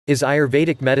Is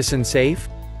Ayurvedic medicine safe?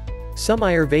 Some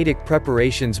Ayurvedic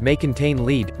preparations may contain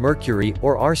lead, mercury,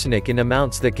 or arsenic in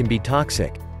amounts that can be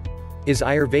toxic. Is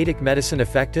Ayurvedic medicine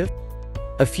effective?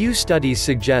 A few studies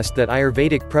suggest that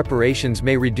Ayurvedic preparations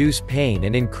may reduce pain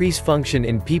and increase function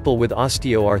in people with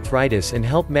osteoarthritis and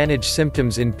help manage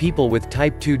symptoms in people with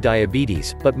type 2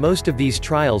 diabetes, but most of these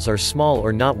trials are small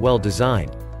or not well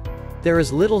designed. There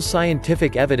is little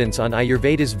scientific evidence on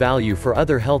Ayurveda's value for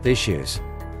other health issues.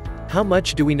 How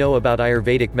much do we know about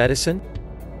Ayurvedic medicine?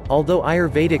 Although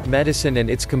Ayurvedic medicine and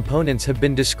its components have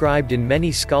been described in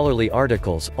many scholarly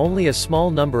articles, only a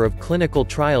small number of clinical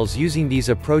trials using these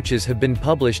approaches have been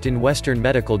published in Western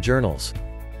medical journals.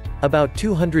 About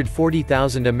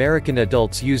 240,000 American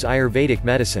adults use Ayurvedic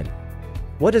medicine.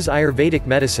 What is Ayurvedic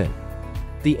medicine?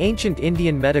 The ancient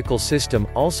Indian medical system,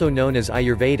 also known as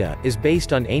Ayurveda, is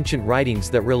based on ancient writings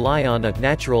that rely on a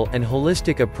natural and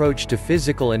holistic approach to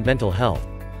physical and mental health.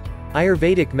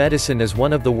 Ayurvedic medicine is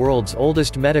one of the world's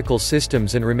oldest medical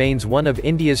systems and remains one of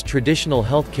India's traditional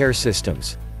healthcare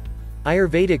systems.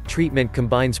 Ayurvedic treatment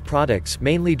combines products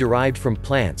mainly derived from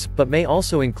plants, but may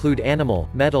also include animal,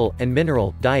 metal, and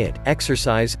mineral, diet,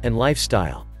 exercise, and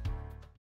lifestyle.